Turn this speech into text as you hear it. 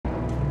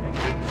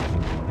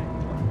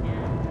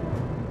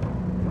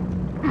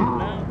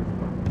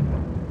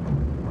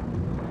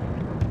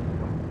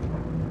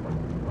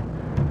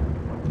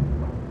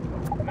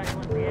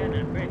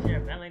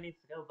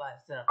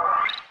stuff.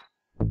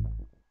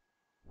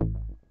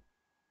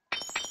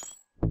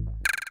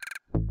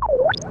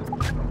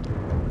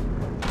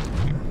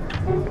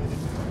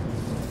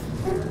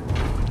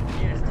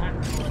 Yeah, it's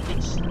time to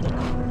unleash.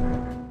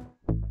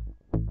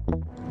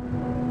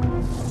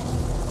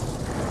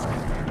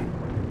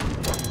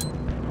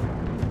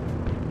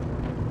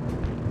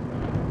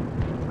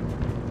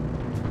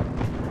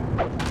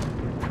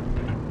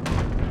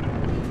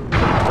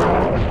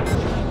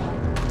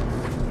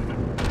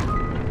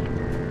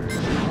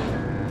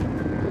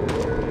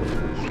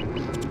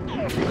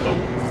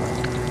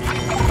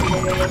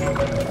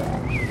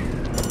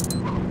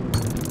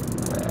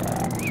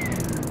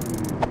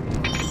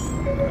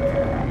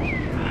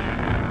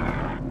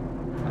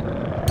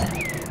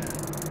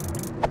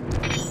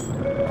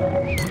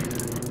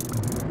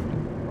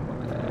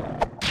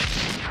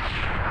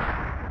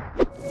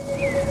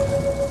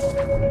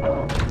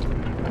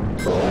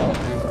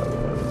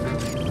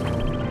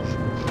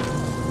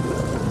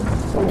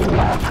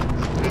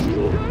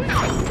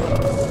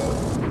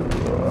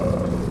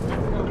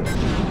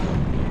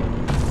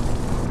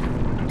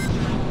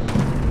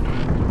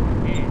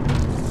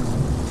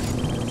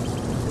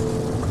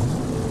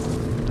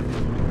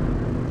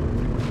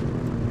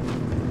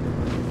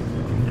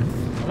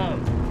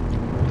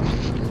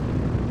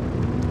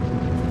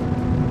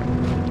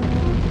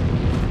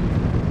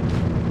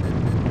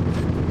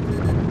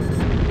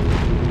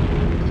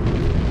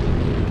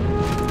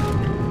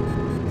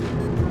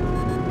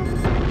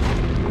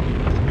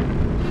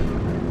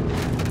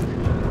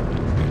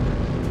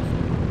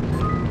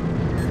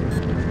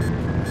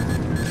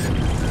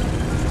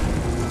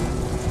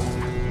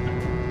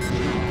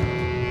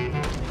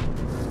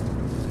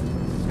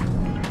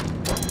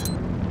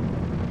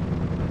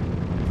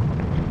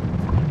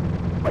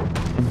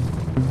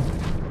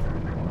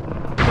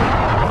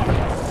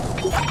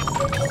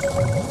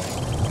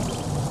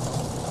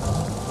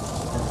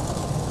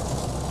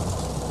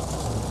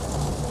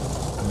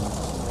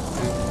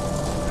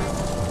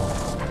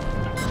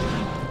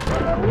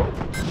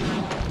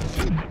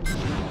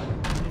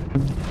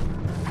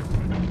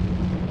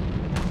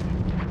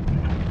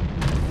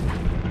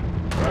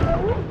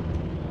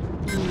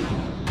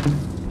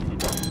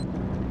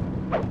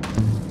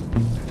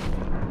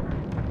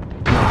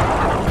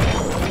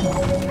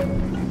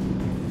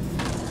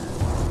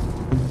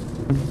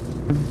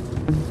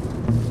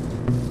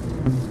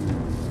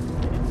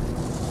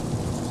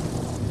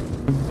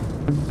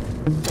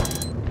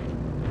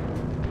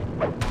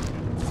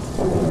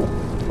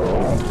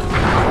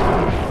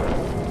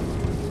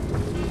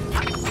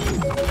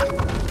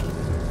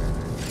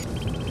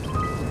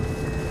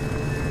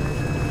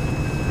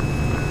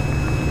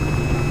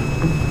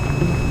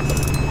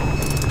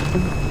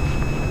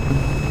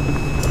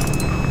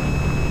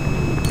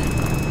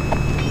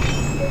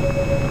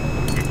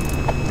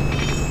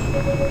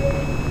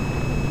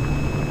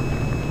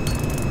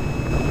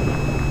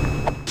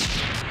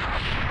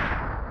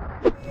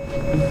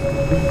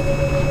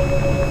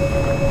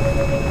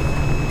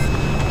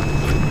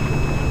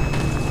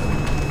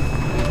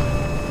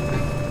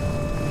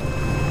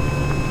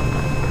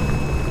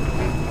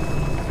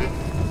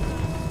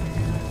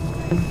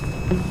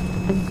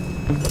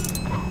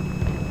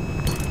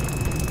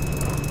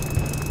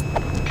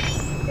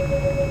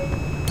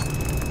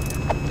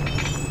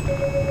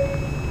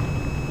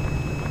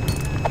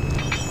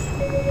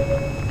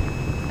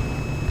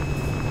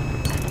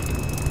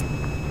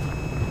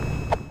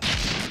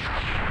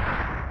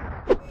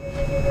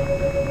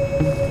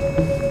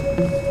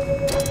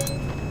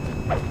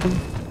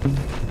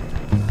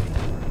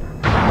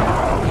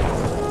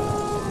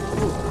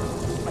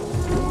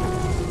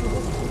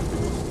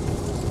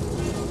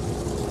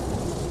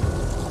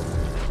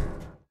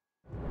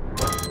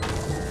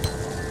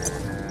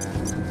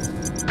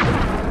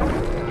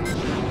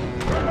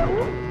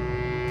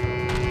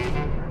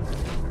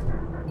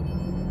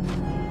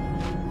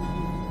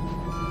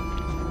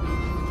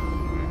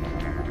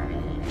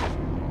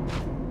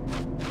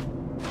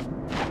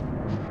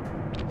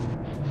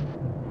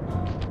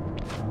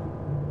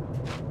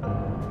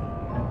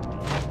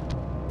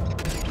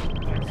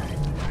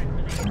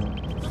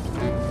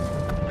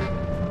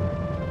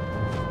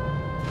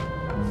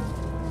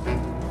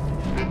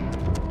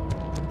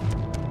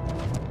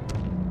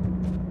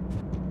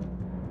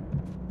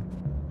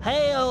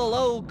 Hail,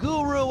 O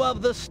Guru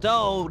of the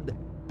Stone!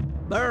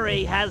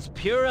 Murray has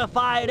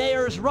purified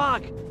Ayer's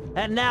rock,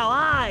 and now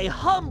I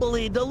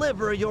humbly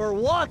deliver your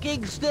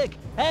walking stick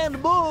and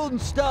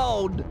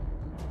moonstone!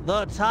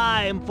 The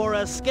time for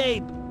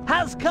escape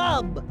has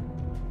come!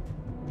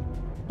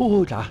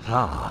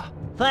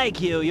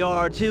 Thank you,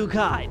 you're too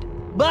kind.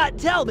 But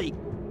tell me,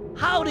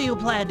 how do you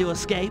plan to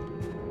escape?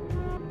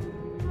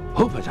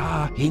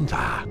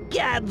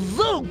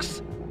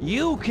 Gadzooks!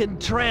 You can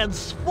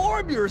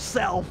transform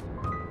yourself!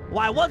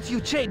 Why, once you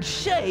change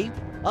shape,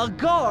 a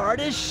guard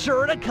is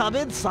sure to come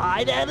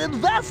inside and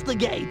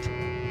investigate!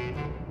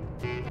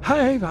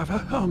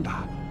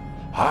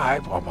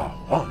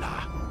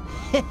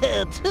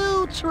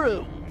 Too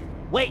true!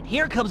 Wait,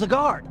 here comes a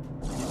guard!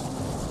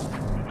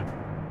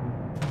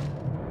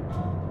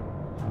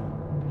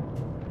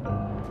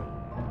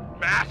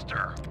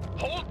 Master,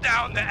 hold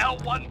down the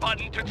L1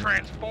 button to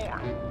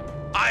transform.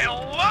 I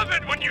love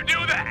it when you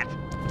do that!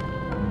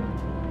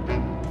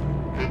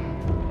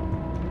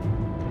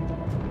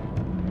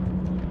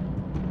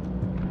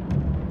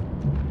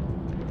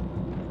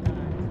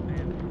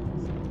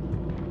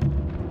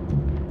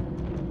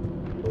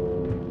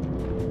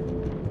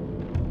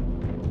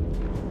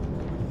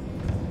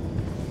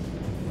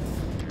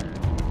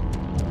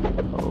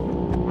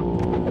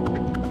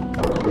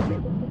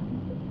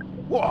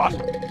 What?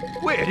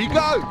 Where'd he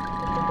go?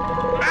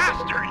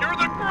 Master, you're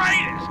the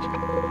greatest!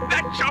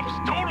 That jump's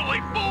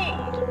totally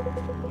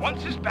fooled!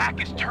 Once his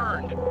back is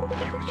turned,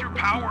 use your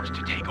powers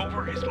to take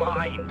over his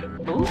mind.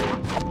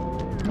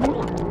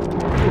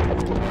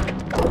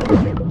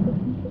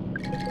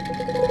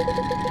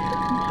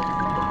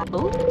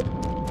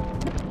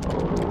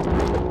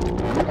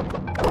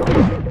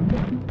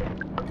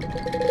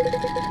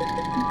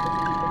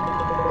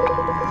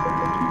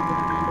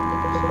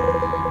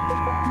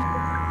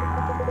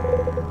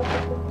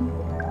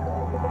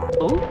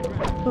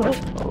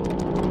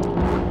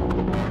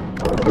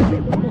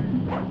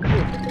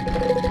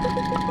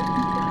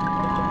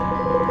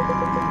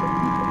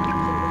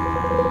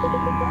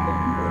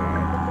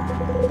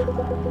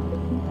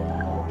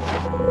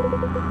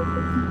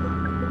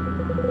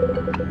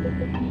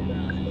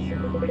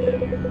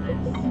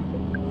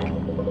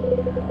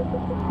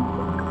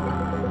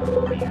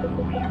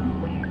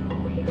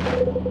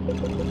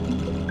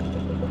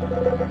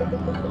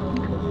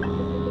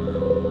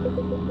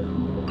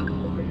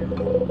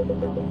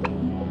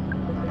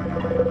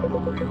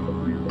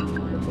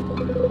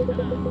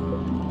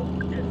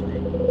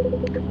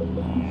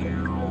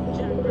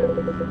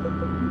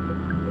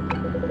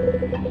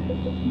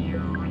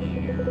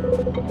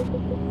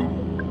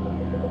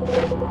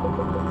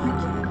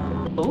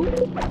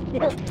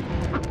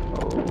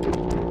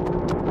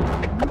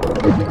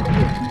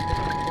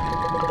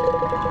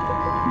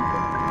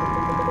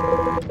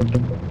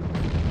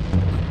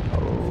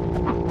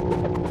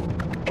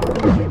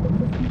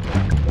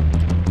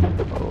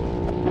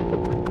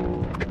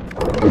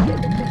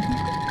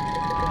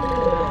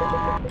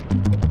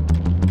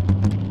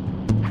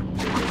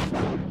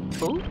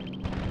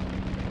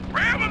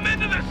 Ram him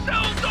into the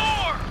cell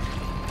door!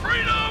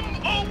 Freedom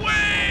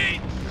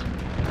awaits!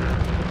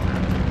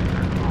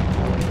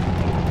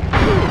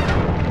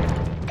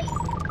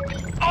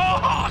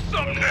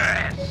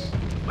 Awesomeness!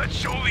 Let's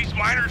show these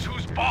miners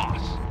who's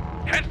boss.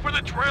 Head for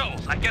the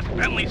drills. I guess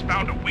Bentley's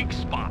found a weak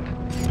spot.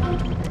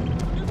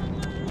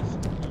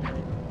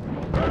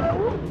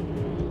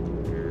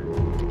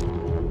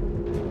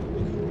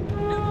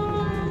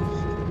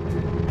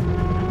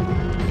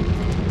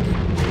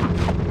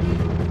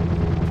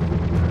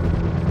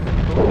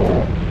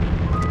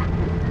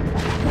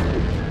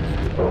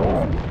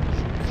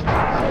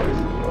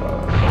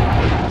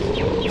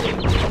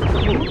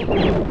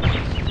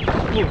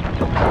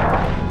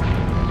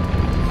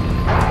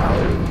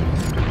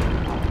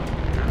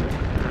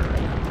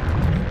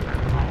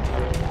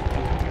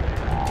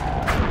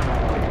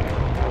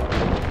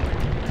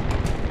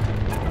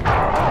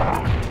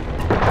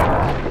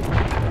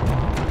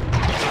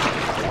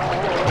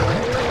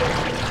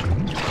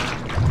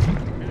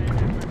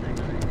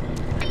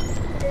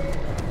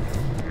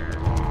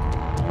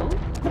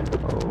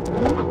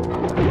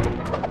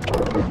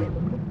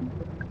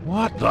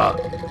 What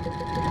the?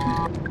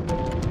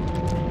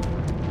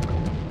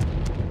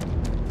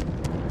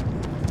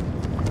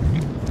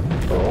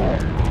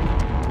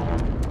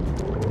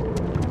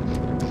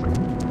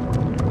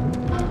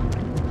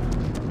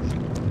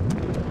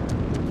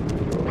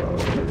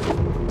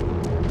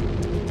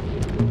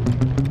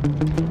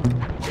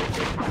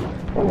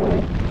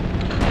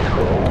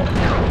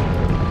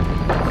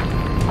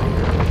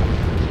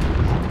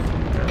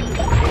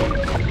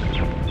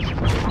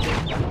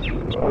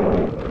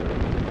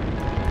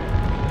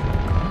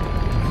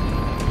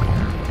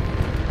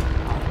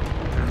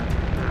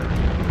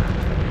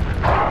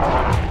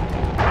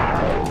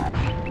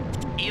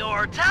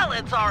 Your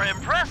talents are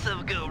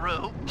impressive,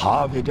 Guru.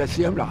 Har vi det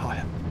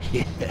simler?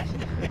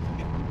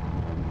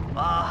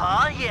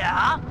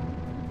 Yeah.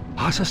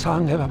 Har så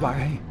sang over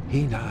vej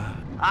hina.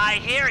 I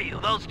hear you.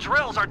 Those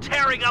drills are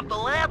tearing up the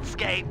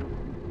landscape.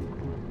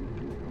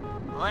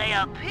 They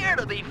appear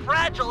to be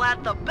fragile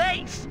at the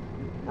base.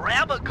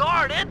 Ram a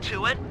guard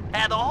into it,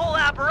 and the whole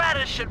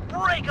apparatus should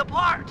break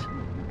apart.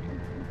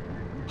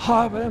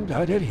 Har vi dem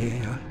der det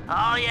her?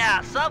 Oh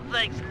yeah, some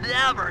things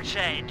never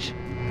change.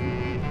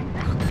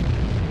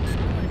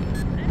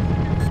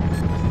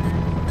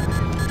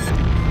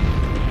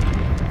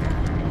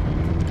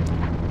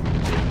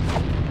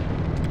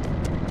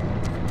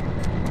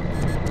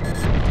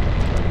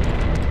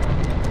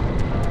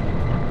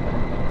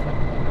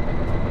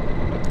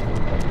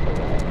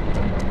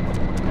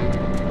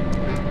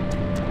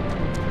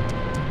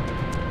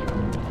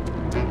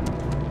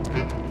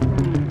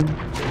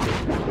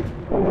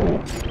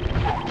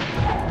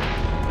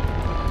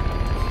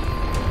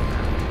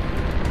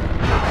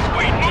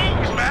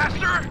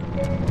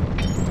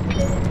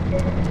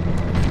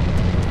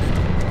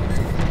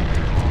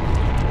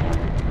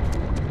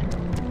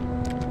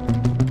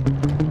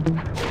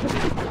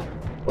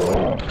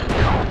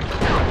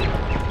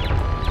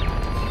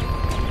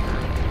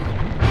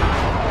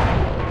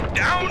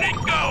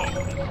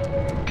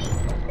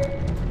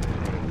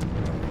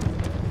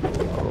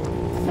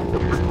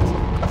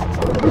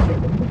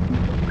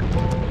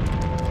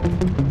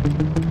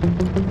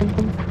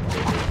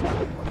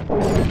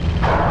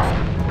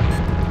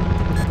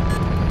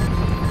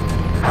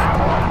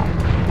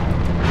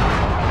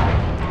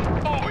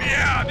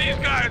 These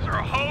guys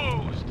are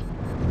hosed.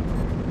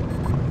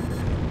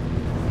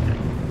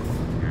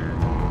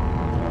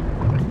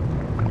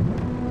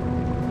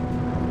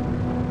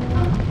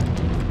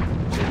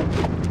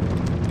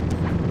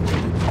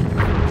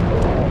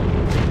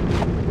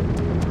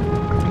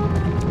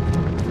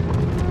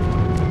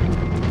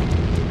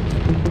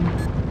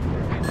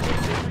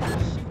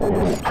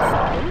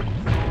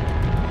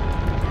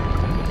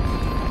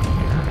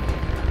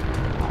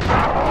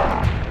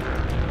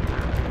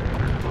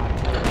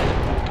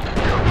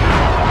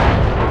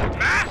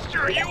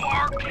 You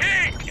are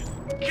king!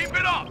 Keep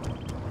it up!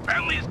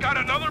 Bentley's got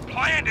another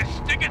plan to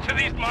stick it to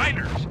these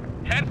miners.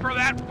 Head for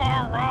that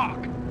far rock.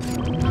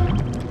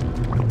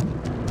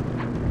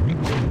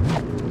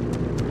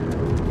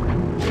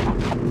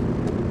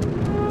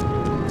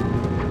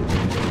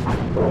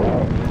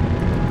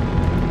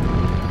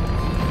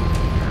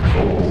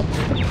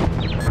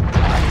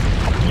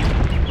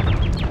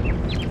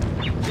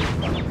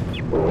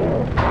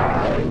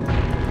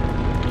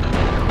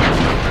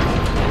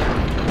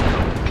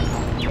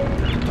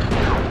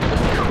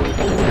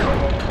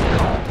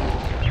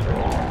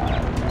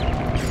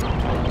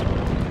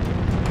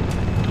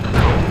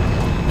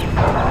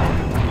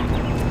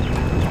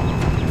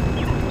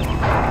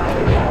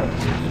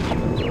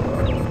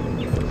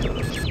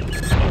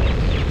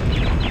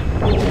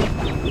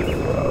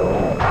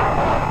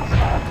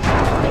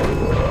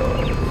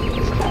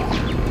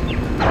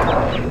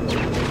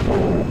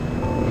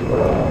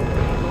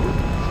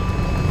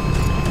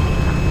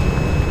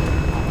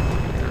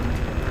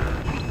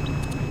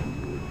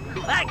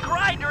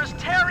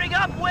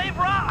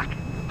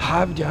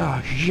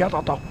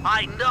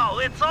 I know,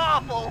 it's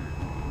awful.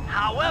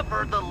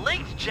 However, the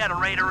linked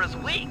generator is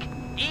weak,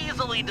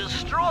 easily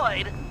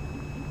destroyed.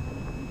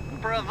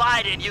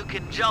 Provided you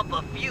can jump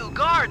a few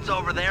guards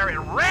over there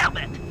and ram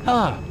it.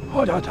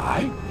 Hold on,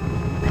 I.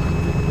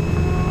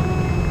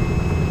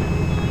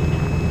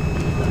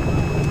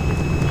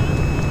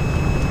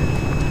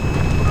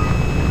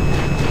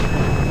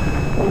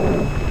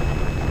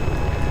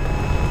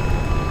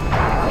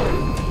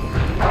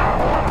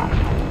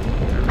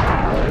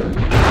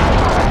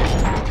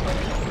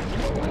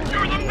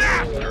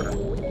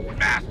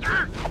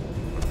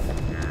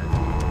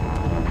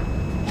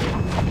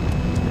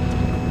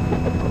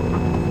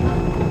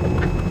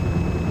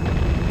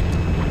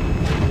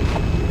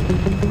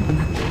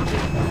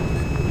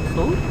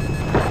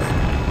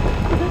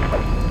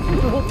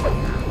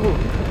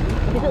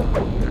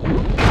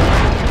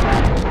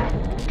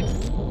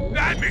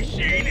 That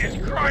machine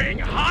is crying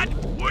hot,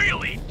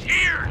 oily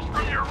tears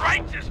from your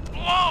righteous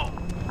blow!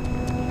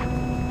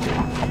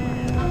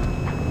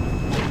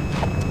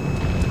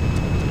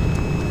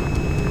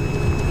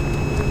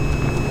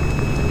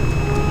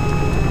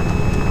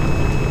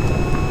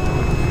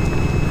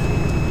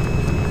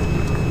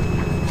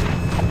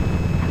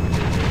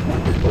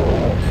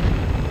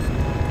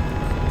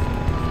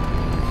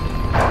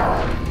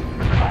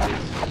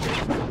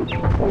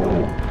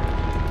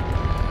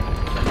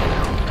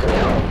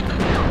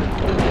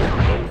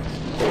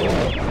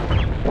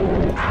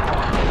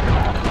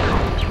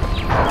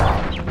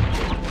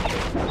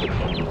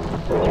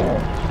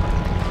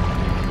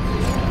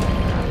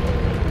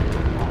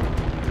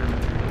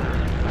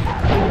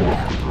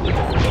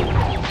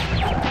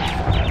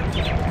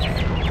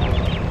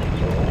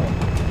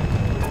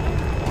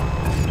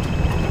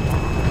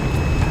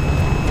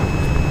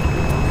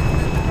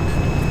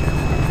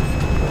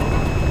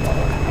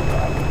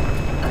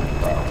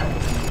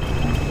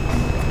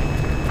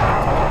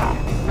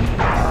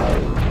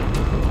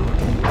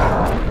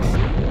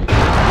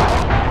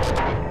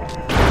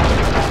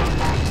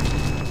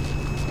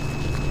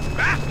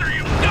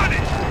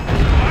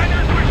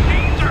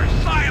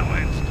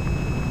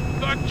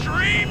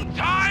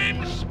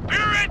 Dreamtime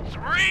spirits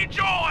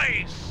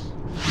rejoice!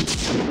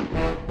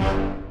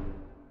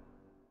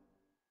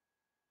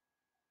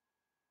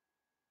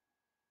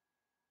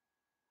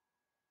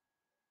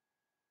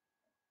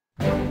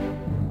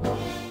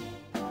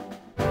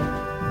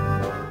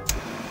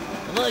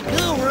 The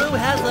Guru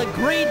has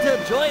agreed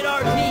to join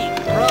our team,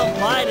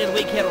 provided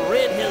we can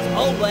rid his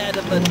homeland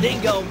of the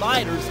dingo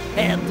miners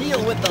and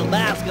deal with the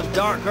Mask of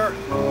Dark Earth.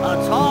 A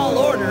tall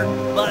order,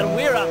 but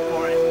we're up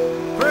for it.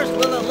 First,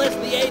 we'll enlist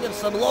the aid of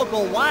some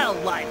local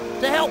wildlife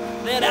to help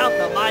thin out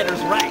the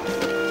miners' ranks.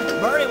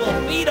 Murray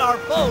will feed our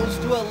foes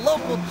to a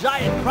local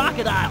giant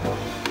crocodile.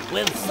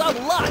 With some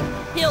luck,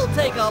 he'll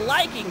take a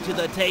liking to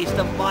the taste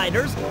of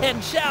miners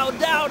and chow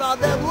down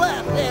on them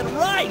left and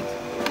right.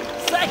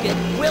 Second,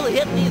 we'll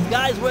hit these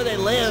guys where they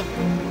live,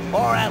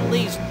 or at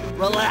least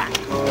relax.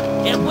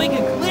 If we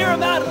can clear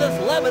them out of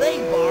this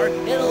lemonade bar,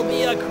 it'll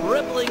be a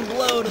crippling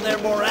blow to their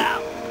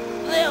morale.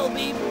 They'll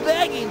be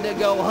begging to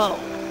go home.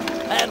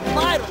 And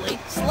finally,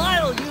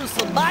 Sly'll use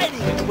some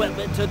mining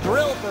equipment to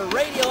drill for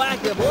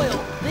radioactive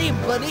oil deep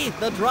beneath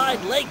the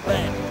dried lake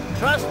bed.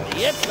 Trust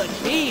me, it's the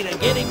key to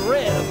getting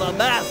rid of the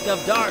Mask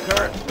of Dark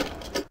Earth.